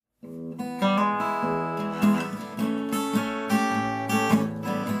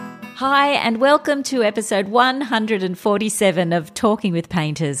Hi and welcome to episode 147 of Talking with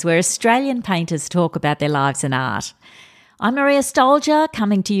Painters, where Australian painters talk about their lives and art. I'm Maria Stolger,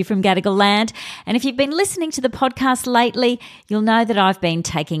 coming to you from Gadigal land, and if you've been listening to the podcast lately, you'll know that I've been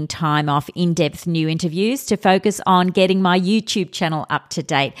taking time off in-depth new interviews to focus on getting my YouTube channel up to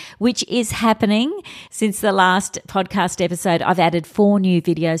date, which is happening. Since the last podcast episode, I've added 4 new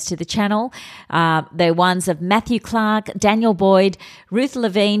videos to the channel. They're ones of Matthew Clark, Daniel Boyd, Ruth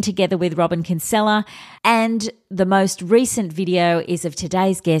Levine, together with Robin Kinsella, and the most recent video is of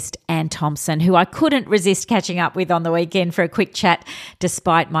today's guest, Anne Thomson, who I couldn't resist catching up with on the weekend for a quick chat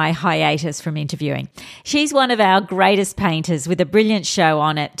despite my hiatus from interviewing. She's one of our greatest painters with a brilliant show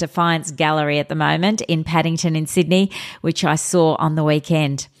on at Defiance Gallery at the moment in Paddington in Sydney, which I saw on the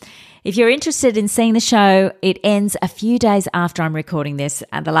weekend. If you're interested in seeing the show, it ends a few days after I'm recording this,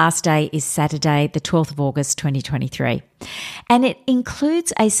 and the last day is Saturday, the 12th of August, 2023. And it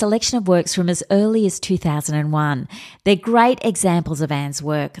includes a selection of works from as early as 2001. They're great examples of Anne's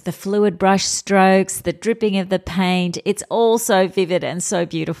work, the fluid brush strokes, the dripping of the paint. It's all so vivid and so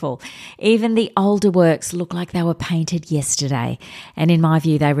beautiful. Even the older works look like they were painted yesterday. And in my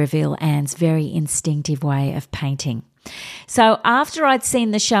view, they reveal Anne's very instinctive way of painting. So after I'd seen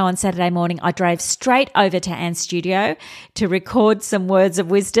the show on Saturday morning, I drove straight over to Anne's studio to record some words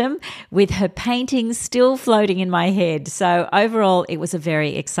of wisdom with her paintings still floating in my head. So overall, it was a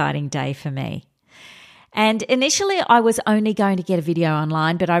very exciting day for me. And initially, I was only going to get a video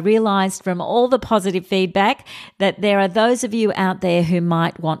online, but I realised from all the positive feedback that there are those of you out there who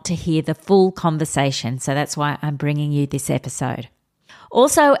might want to hear the full conversation. So that's why I'm bringing you this episode.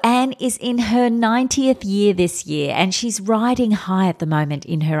 Also, Anne is in her 90th year this year, and she's riding high at the moment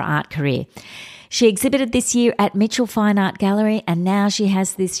in her art career. She exhibited this year at Mitchell Fine Art Gallery, and now she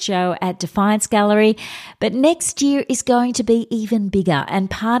has this show at Defiance Gallery. But next year is going to be even bigger,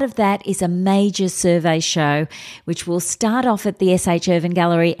 and part of that is a major survey show, which will start off at the S.H. Irvine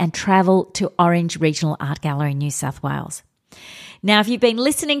Gallery and travel to Orange Regional Art Gallery in New South Wales. Now, if you've been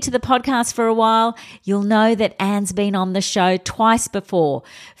listening to the podcast for a while, you'll know that Anne's been on the show twice before.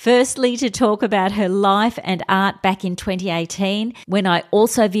 Firstly, to talk about her life and art back in 2018, when I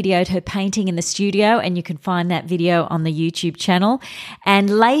also videoed her painting in the studio, and you can find that video on the YouTube channel. And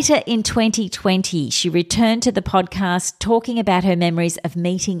later in 2020, she returned to the podcast talking about her memories of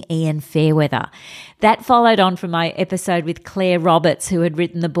meeting Ian Fairweather. That followed on from my episode with Claire Roberts, who had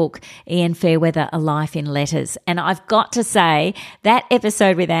written the book Ian Fairweather, A Life in Letters. And I've got to say, that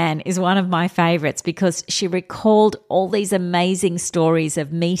episode with Anne is one of my favourites because she recalled all these amazing stories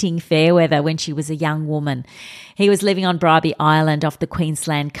of meeting Fairweather when she was a young woman. He was living on Bribie Island off the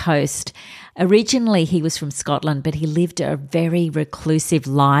Queensland coast. Originally, he was from Scotland, but he lived a very reclusive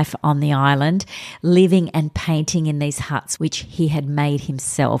life on the island, living and painting in these huts, which he had made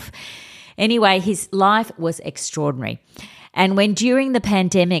himself. Anyway, his life was extraordinary. And when during the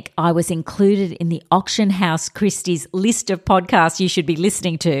pandemic, I was included in the Auction House Christie's list of podcasts you should be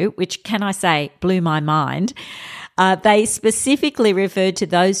listening to, which, can I say, blew my mind, they specifically referred to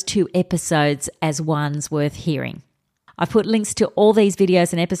those 2 episodes as ones worth hearing. I've put links to all these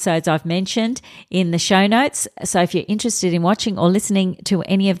videos and episodes I've mentioned in the show notes. So if you're interested in watching or listening to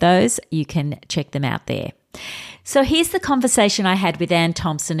any of those, you can check them out there. So here's the conversation I had with Anne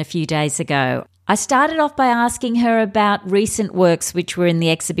Thomson a few days ago. I started off by asking her about recent works which were in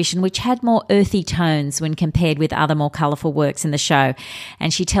the exhibition, which had more earthy tones when compared with other more colourful works in the show.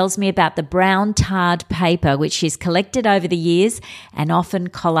 And she tells me about the brown tarred paper which she's collected over the years and often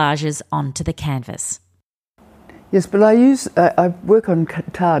collages onto the canvas. Yes, but I work on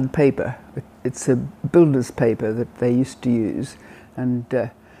tarred paper. It's a builder's paper that they used to use.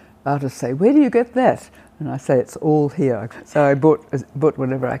 And artists say, "Where do you get that?" And I say, "It's all here." So I bought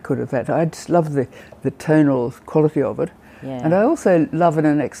whatever I could of that. I just love the tonal quality of it. Yeah. And I also love in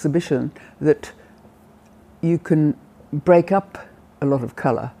an exhibition that you can break up a lot of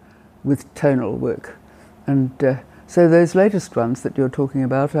colour with tonal work. And so those latest ones that you're talking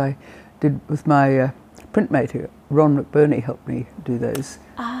about, I did with my printmaker. Ron McBurney helped me do those.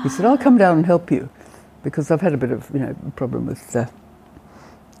 He said, "I'll come down and help you," because I've had a bit of problem with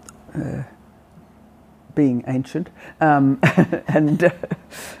being ancient, and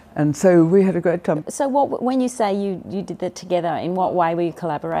so we had a great time. So, when you say you did that together, in what way were you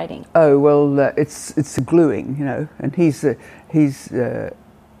collaborating? Oh well, it's a gluing, and he's a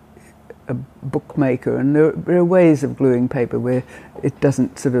bookmaker, and there are ways of gluing paper where it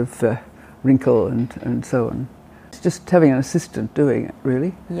doesn't sort of wrinkle and so on. It's just having an assistant doing it,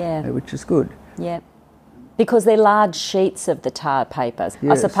 really. Yeah, which is good. Yeah. Because they're large sheets of the tar papers.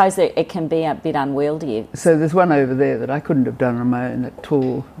 Yes. I suppose it can be a bit unwieldy. So there's one over there that I couldn't have done on my own, that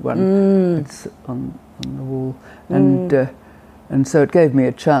tall one. It's on the wall. And so it gave me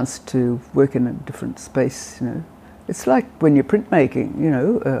a chance to work in a different space, you know. It's like when you're printmaking, you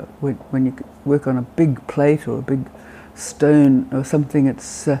know, when you work on a big plate or a big stone or something, it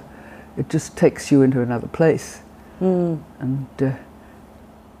just takes you into another place. And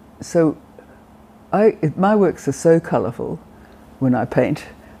so my works are so colourful when I paint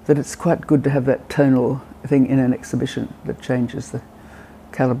that it's quite good to have that tonal thing in an exhibition that changes the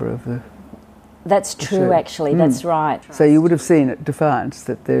calibre of the... That's true, actually. That's right. So you would have seen at Defiance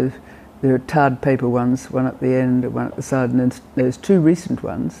that there are tarred paper ones, one at the end and one at the side, and then there's two recent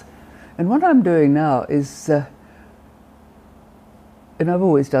ones. And what I'm doing now is, and I've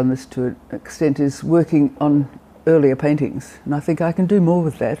always done this to an extent, is working on earlier paintings. And I think I can do more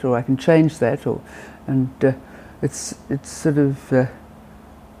with that, or I can change that, and it's sort of,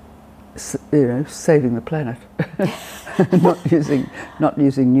 you know, saving the planet. not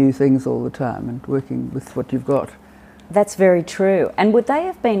using new things all the time and working with what you've got. That's very true. And would they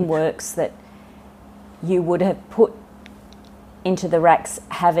have been works that you would have put into the racks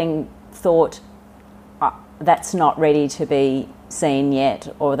having thought, that's not ready to be seen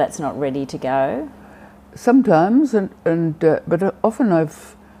yet, or that's not ready to go? Sometimes, but often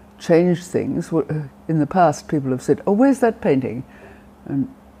I've changed things. In the past, people have said, "Oh, where's that painting?" And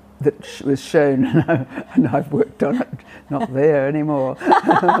that was shown, and I've worked on it. Not there anymore.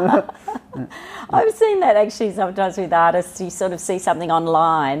 I've seen that actually sometimes with artists. You sort of see something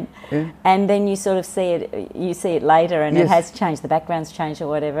online, and then you sort of see it later, and it has changed. The background's changed or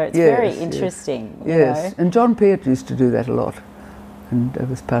whatever. It's very interesting. Yes, and John Peart used to do that a lot, and that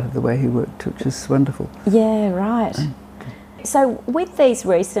was part of the way he worked, which is wonderful. Yeah, right. So with these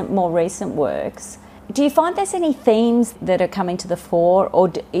more recent works, do you find there's any themes that are coming to the fore,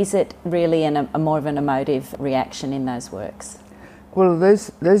 or is it really a more of an emotive reaction in those works? Well,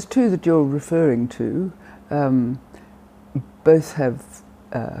 those two that you're referring to both have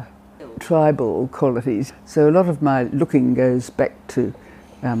tribal qualities. So a lot of my looking goes back to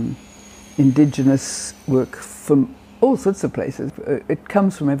indigenous work from all sorts of places. It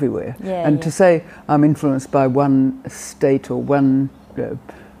comes from everywhere. To say I'm influenced by one state or one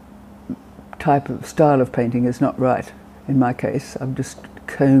type of style of painting is not right in my case. I've just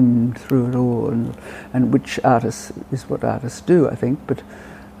combed through it all, and which artists is what artists do, I think, but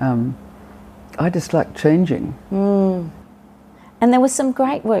I just like changing. And there were some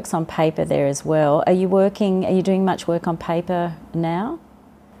great works on paper there as well. Are you doing much work on paper now?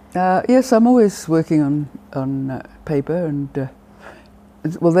 Yes, I'm always working on paper, and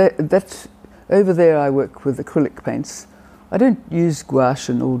that's over there. I work with acrylic paints. I don't use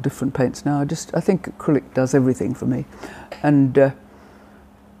gouache and all different paints now. I think acrylic does everything for me, and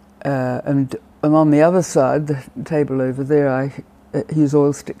on the other side, the table over there, I use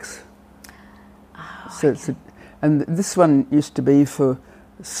oil sticks. And this one used to be for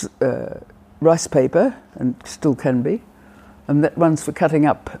rice paper, and still can be, and that one's for cutting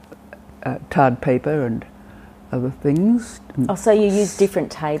up tarred paper and other things. So you use different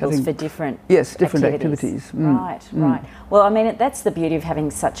tables for different different activities. Right. Well, I mean, that's the beauty of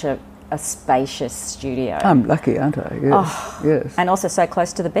having such a spacious studio. I'm lucky, aren't I? Yes. Yes. And also so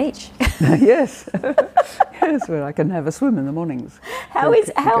close to the beach. Yes. Yes, where I can have a swim in the mornings. How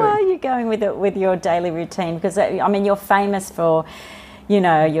are you going with your daily routine? Because I mean, you're famous for, you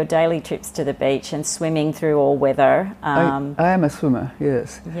know, your daily trips to the beach and swimming through all weather. I am a swimmer.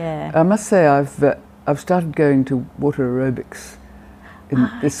 Yes. Yeah. I must say I've started going to water aerobics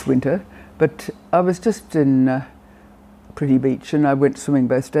this winter, but I was just in a pretty beach and I went swimming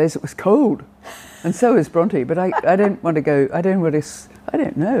both days. It was cold, and so is Bronte. But I don't want to go. I don't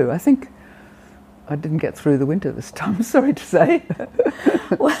know. I think I didn't get through the winter this time. Sorry to say.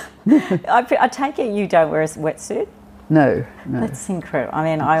 Well, I take it you don't wear a wetsuit. No. That's incredible. I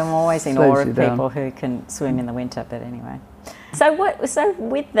mean, I'm always in awe of people who can swim in the winter. But anyway. So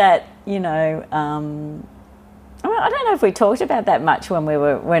with that, you know, I don't know if we talked about that much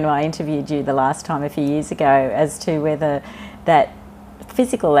when I interviewed you the last time a few years ago, as to whether that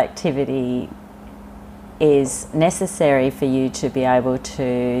physical activity is necessary for you to be able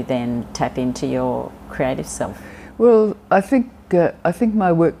to then tap into your creative self. Well, I think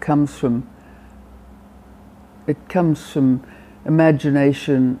my work comes from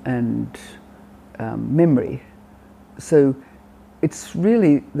imagination and memory. So it's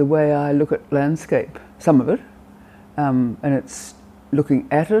really the way I look at landscape, some of it, and it's looking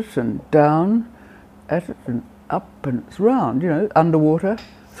at it and down at it and up, and it's round, you know, underwater,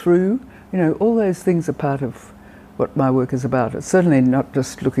 through, all those things are part of what my work is about. It's certainly not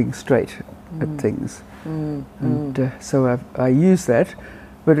just looking straight at things. And so I use that,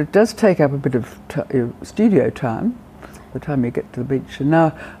 but it does take up a bit of studio time, the time you get to the beach. And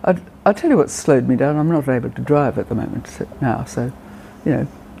now, I'll tell you what's slowed me down. I'm not able to drive at the moment now, so, you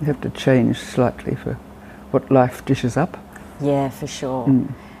have to change slightly for what life dishes up. Yeah, for sure.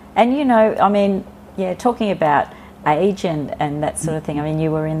 And, talking about age and that sort of thing, I mean,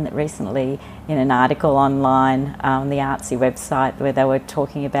 you were recently in an article online on the Artsy website where they were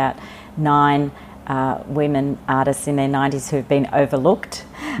talking about 9 women artists in their 90s who've been overlooked,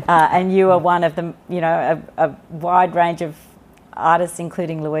 and you are one of them. A wide range of artists,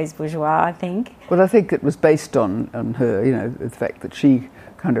 including Louise Bourgeois, I think. Well, I think it was based on her, the fact that she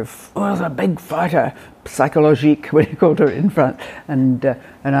kind of was a big fighter, psychologique, when he called her in France, and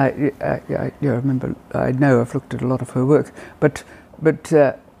I remember, I know I've looked at a lot of her work, but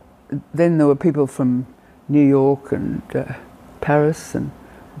then there were people from New York and Paris and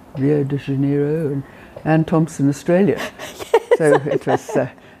Rio de Janeiro and Thomson, Australia. Yes, so it was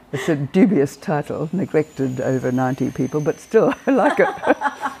it's a dubious title, neglected over 90 people, but still I like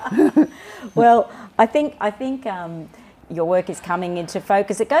it. Well, I think your work is coming into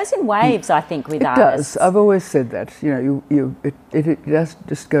focus. It goes in waves, I think, with artists. It does. I've always said that. It does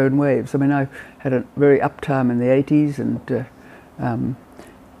just go in waves. I mean, I had a very up time in the 80s,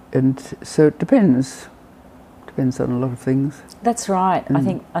 and so it depends. Depends on a lot of things. That's right. I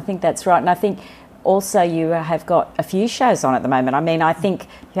think that's right, and I think also you have got a few shows on at the moment. I mean, I think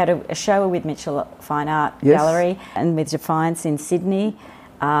you had a show with Mitchell Fine Art Gallery and with Defiance in Sydney.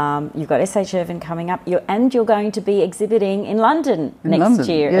 You've got S.H. Irvine coming up, and you're going to be exhibiting in London next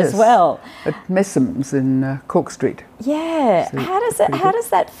year as well. At Messham's in Cork Street. Yeah. So how does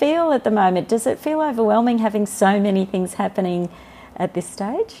that feel at the moment? Does it feel overwhelming having so many things happening at this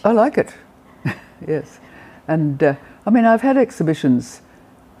stage? I like it. Yes. And I mean, I've had exhibitions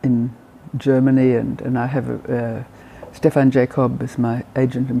in Germany, and I have Stefan Jacob is my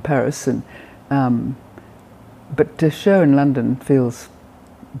agent in Paris, but to show in London feels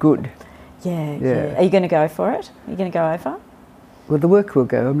good. Yeah. Are you going to go for it? Are you going to go over? Well, the work will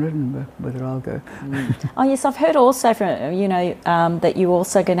go. I'm not sure whether I'll go. Oh yes, I've heard also from that you're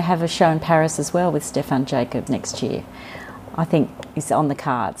also going to have a show in Paris as well with Stefan Jacob next year. I think he's on the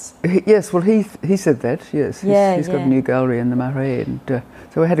cards. Yes, well, he said that. Yes, he's got a new gallery in the Marais, and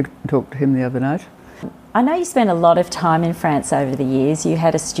so I had to talk to him the other night. I know you spent a lot of time in France over the years. You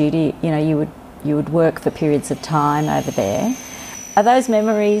had a studio. You would work for periods of time over there. Are those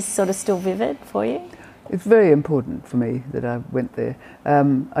memories sort of still vivid for you? It's very important for me that I went there.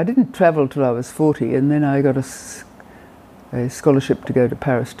 I didn't travel till I was 40, and then I got a scholarship to go to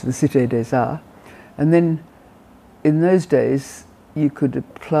Paris to the Cité des Arts, and then in those days you could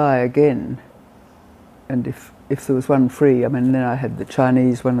apply again, and if there was one free, I mean, then I had the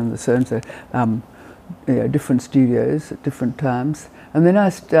Chinese one and the so-and-so, different studios at different times, and then I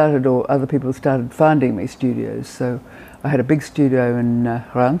started, or other people started finding me studios. So I had a big studio in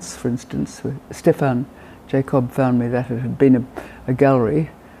Reims, for instance, where Stefan Jacob found me that. It had been a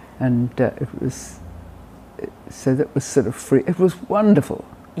gallery, and it was, so that was sort of free. It was wonderful.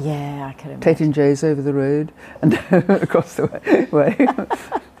 Yeah, I could imagine. Tate & J's over the road and across the way.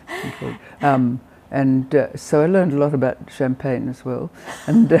 So I learned a lot about champagne as well.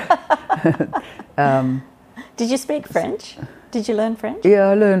 And did you speak French? Did you learn French? Yeah,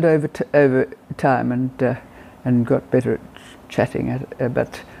 I learned over time and got better at chatting at it.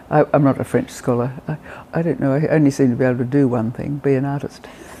 But I'm not a French scholar. I don't know. I only seem to be able to do one thing: be an artist.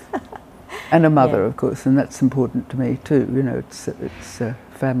 And a mother, of course, and that's important to me too. It's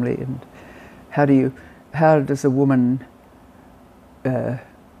family, and how does a woman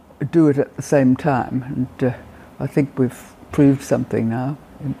do it at the same time? And I think we've proved something now.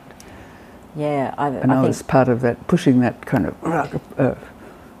 Yeah, I was part of that, pushing that kind of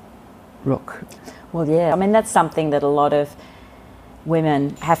rock. Well, yeah, I mean that's something that a lot of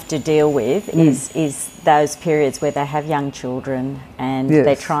women have to deal with is those periods where they have young children and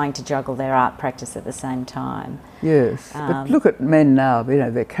they're trying to juggle their art practice at the same time. Yes, but look at men now,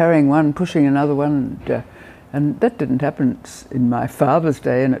 they're carrying one, pushing another one, and that didn't happen in my father's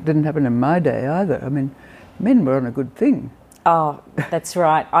day, and it didn't happen in my day either. I mean, men were on a good thing. Oh, that's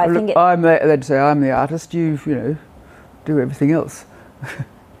right. They'd say, I'm the artist, you do everything else.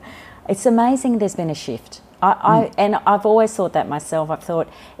 It's amazing there's been a shift. And I've always thought that myself. I've thought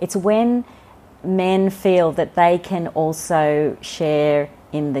it's when men feel that they can also share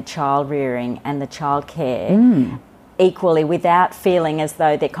in the child rearing and the child care equally without feeling as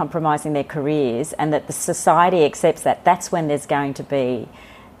though they're compromising their careers, and that the society accepts that, that's when there's going to be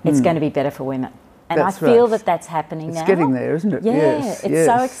it's going to be better for women. And That's I feel right. that's happening now. It's getting there, isn't it? Yeah, yes, it's yes,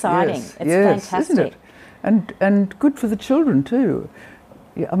 so exciting. yes, It's yes, fantastic. isn't it? And good for the children too.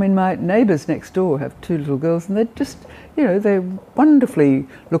 Yeah, I mean, my neighbours next door have 2 little girls, and they're just, they're wonderfully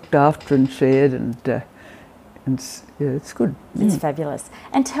looked after and shared, and it's good. It's fabulous.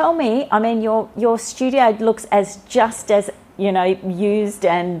 And tell me, I mean, your studio looks just as used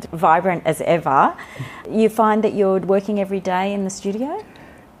and vibrant as ever. You find that you're working every day in the studio?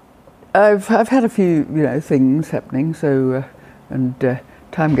 I've had a few things happening, so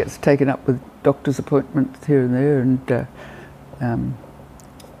time gets taken up with doctor's appointments here and there, and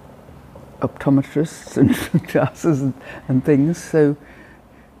optometrists and classes and things. So,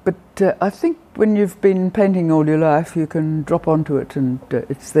 but I think when you've been painting all your life, you can drop onto it, and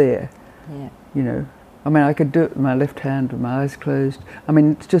it's there. Yeah. I mean, I could do it with my left hand with my eyes closed. I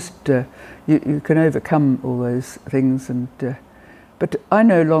mean, it's just you can overcome all those things, and. But I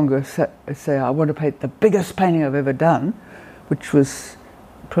no longer say I want to paint the biggest painting I've ever done, which was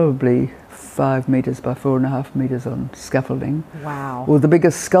probably 5 metres by 4.5 metres on scaffolding. Wow. Or the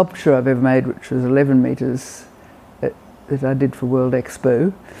biggest sculpture I've ever made, which was 11 metres that I did for World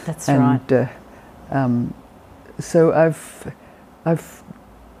Expo. That's right. So I've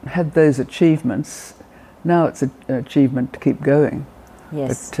had those achievements. Now it's an achievement to keep going.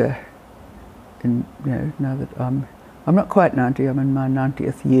 Yes. But now that I'm not quite 90, I'm in my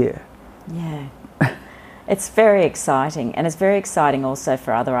 90th year. Yeah. It's very exciting, and it's very exciting also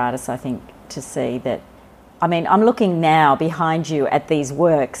for other artists, I think, to see that. I mean, I'm looking now behind you at these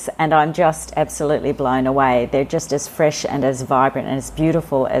works, and I'm just absolutely blown away. They're just as fresh and as vibrant and as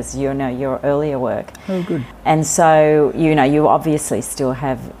beautiful as your earlier work. Oh, good. And so, you obviously still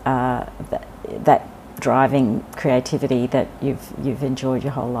have that driving creativity that you've enjoyed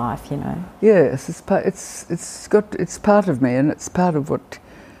your whole life. Yes, it's part of me, and it's part of what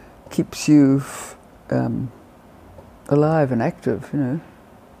keeps you alive and active.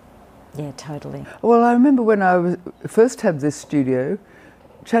 Yeah, totally. Well, I remember when I first had this studio,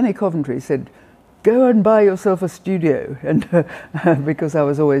 Channy Coventry said, "Go and buy yourself a studio," and because I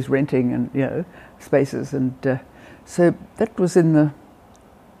was always renting and spaces, and so that was in the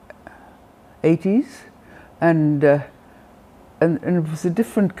 80s. And it was a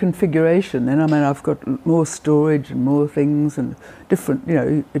different configuration. Then, I mean, I've got more storage and more things and different,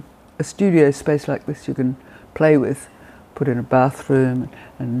 a studio space like this you can play with, put in a bathroom,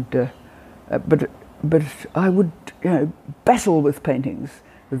 and but I would, battle with paintings.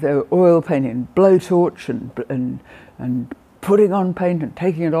 They were oil painting, blowtorch, and putting on paint and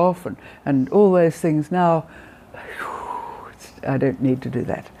taking it off, and all those things. Now, I don't need to do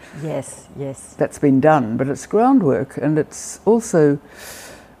that. Yes, yes. That's been done, but it's groundwork, and it's also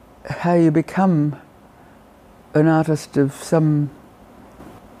how you become an artist of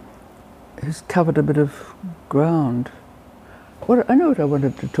who's covered a bit of ground. I know what I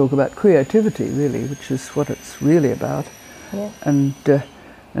wanted to talk about, creativity, really, which is what it's really about. Yeah.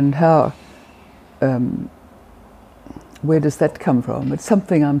 And how, where does that come from? It's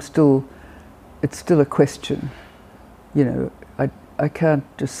something it's still a question, I can't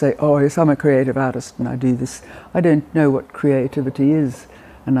just say, oh yes, I'm a creative artist and I do this. I don't know what creativity is,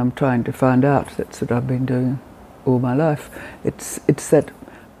 and I'm trying to find out. That's what I've been doing all my life. It's that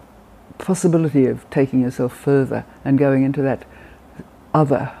possibility of taking yourself further and going into that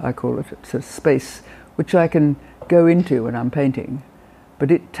other, I call it. It's a space which I can go into when I'm painting, but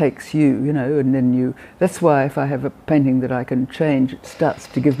it takes you, and then that's why if I have a painting that I can change, it starts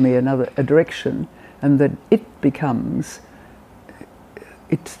to give me a direction, and then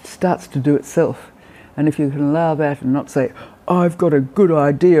it starts to do itself. And if you can allow that and not say, oh, I've got a good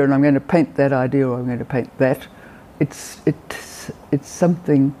idea and I'm going to paint that idea or I'm going to paint that, it's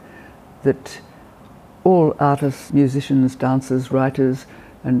something that all artists, musicians, dancers, writers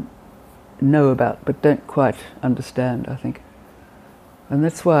and know about but don't quite understand, I think. And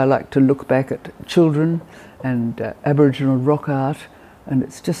that's why I like to look back at children and Aboriginal rock art, and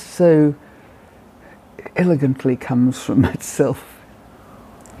it's just so elegantly comes from itself.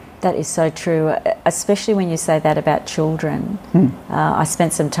 That is so true, especially when you say that about children. I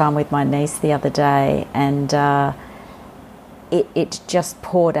spent some time with my niece the other day, and it just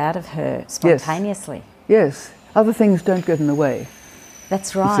poured out of her spontaneously. Yes. Other things don't get in the way.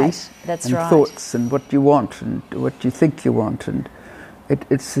 That's right. That's and right. Thoughts and what you want and what you think you want, and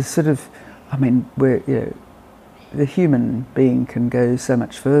it's a sort of, I mean, where the human being can go so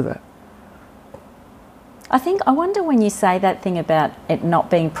much further. I wonder when you say that thing about it not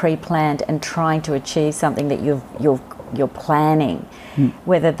being pre-planned and trying to achieve something that you're planning,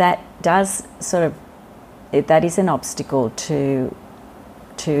 whether that does that is an obstacle to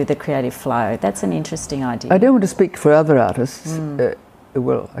to the creative flow. That's an interesting idea. I don't want to speak for other artists.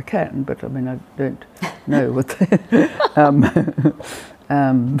 Well, I can, but I mean, I don't know what they...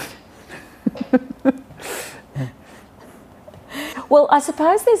 Well, I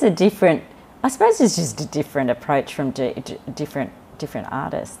suppose there's just a different approach from different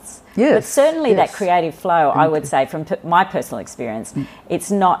artists. Yes. But certainly that creative flow, I would say, from my personal experience,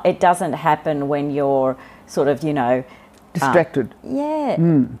 it doesn't happen when you're sort of, distracted.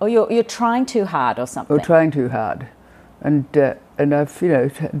 Or you're trying too hard or something. Or trying too hard. And I've,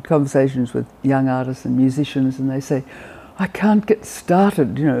 had conversations with young artists and musicians, and they say, I can't get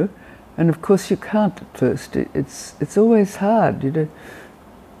started, And of course you can't at first. It's always hard,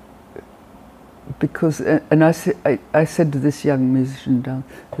 because and I said to this young musician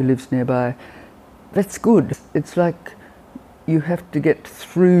who lives nearby, that's good. It's like you have to get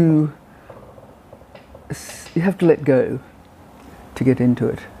through. You have to let go to get into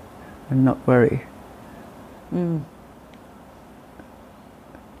it, and not worry.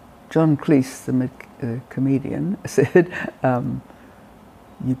 John Cleese, the comedian, said.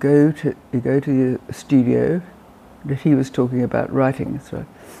 You go to the studio that he was talking about writing, so,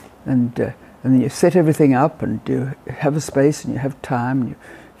 and then you set everything up, and you have a space, and you have time, and you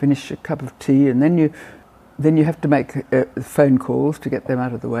finish a cup of tea, and then you have to make phone calls to get them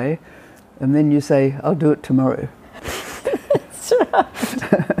out of the way, and then you say, "I'll do it tomorrow." That's right.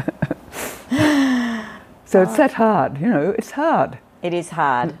 So it's that hard, It's hard. It is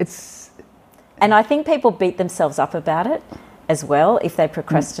hard. And I think people beat themselves up about it as well if they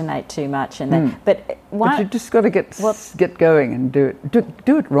procrastinate too much, and but you just got to get going and do it.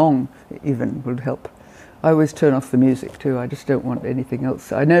 Do it wrong even would help. I always turn off the music too. I just don't want anything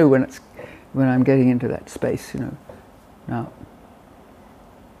else. I know when I'm getting into that space, Now.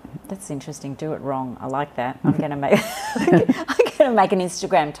 That's interesting. Do it wrong. I like that. I'm going to make an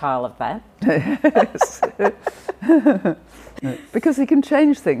Instagram tile of that. Yes. No, because he can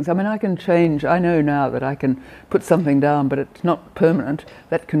change things. I mean, I know now that I can put something down, but it's not permanent.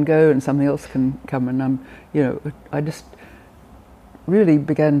 That can go and something else can come, and I just really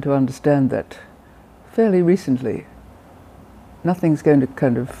began to understand that fairly recently. Nothing's going to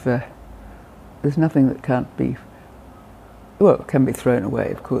kind of, there's nothing that can't be, well, it can be thrown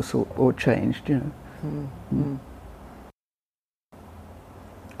away, of course, or changed,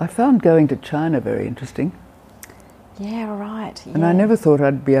 I found going to China very interesting. Yeah, right. Yeah. And I never thought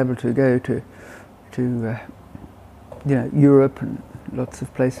I'd be able to go to Europe and lots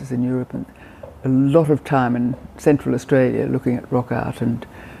of places in Europe, and a lot of time in Central Australia looking at rock art and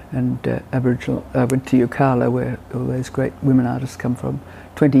Aboriginal. I went to Yukala, where all those great women artists come from,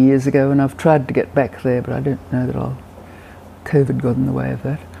 20 years ago, and I've tried to get back there, but I don't know that COVID got in the way of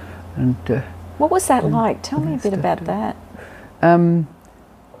that. And what was that like? Tell me a bit about that.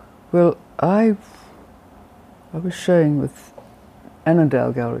 Well, I was showing with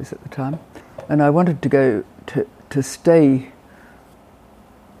Annandale Galleries at the time, and I wanted to go to stay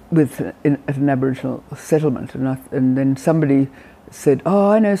at an Aboriginal settlement, and then somebody said, "Oh,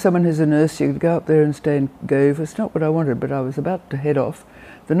 I know someone who's a nurse. You could go up there and stay in Gove." It's not what I wanted, but I was about to head off.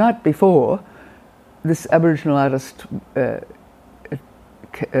 The night before, this Aboriginal artist had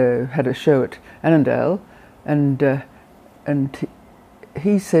a show at Annandale, and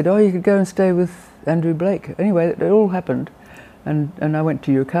he said, "Oh, you could go and stay with Andrew Blake." Anyway, it all happened, and I went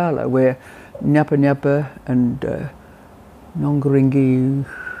to Yukala, where Nyapa Nyapa and Nongaringi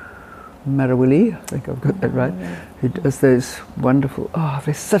Marawili, I think I've got that right, who does those wonderful,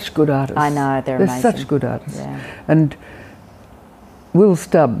 they're such good artists. I know, they're amazing. They're such good artists. Yeah. And Will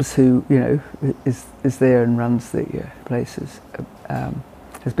Stubbs, who, is there and runs the places,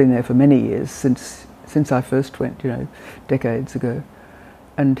 has been there for many years, since I first went, decades ago.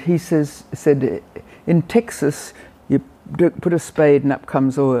 And he said, in Texas, you put a spade and up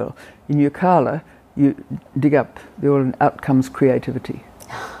comes oil. In Yukala, you dig up the oil and out comes creativity.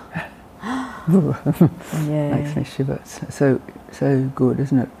 Yeah. Makes me shiver. It's so good,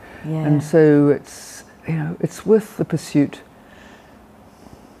 isn't it? Yeah. And so it's worth the pursuit.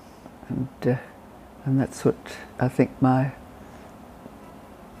 And that's what I think my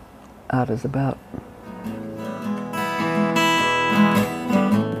art is about.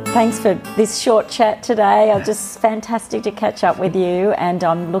 Thanks for this short chat today. It's just fantastic to catch up with you, and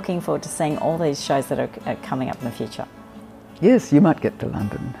I'm looking forward to seeing all these shows that are coming up in the future. Yes, you might get to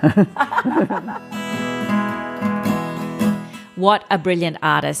London. What a brilliant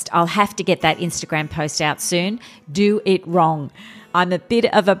artist. I'll have to get that Instagram post out soon. Do it wrong. I'm a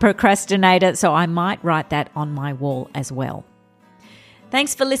bit of a procrastinator, so I might write that on my wall as well.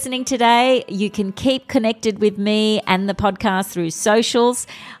 Thanks for listening today. You can keep connected with me and the podcast through socials.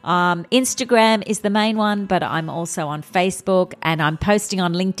 Instagram is the main one, but I'm also on Facebook and I'm posting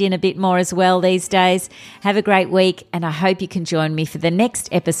on LinkedIn a bit more as well these days. Have a great week, and I hope you can join me for the next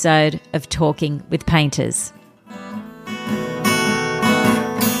episode of Talking with Painters.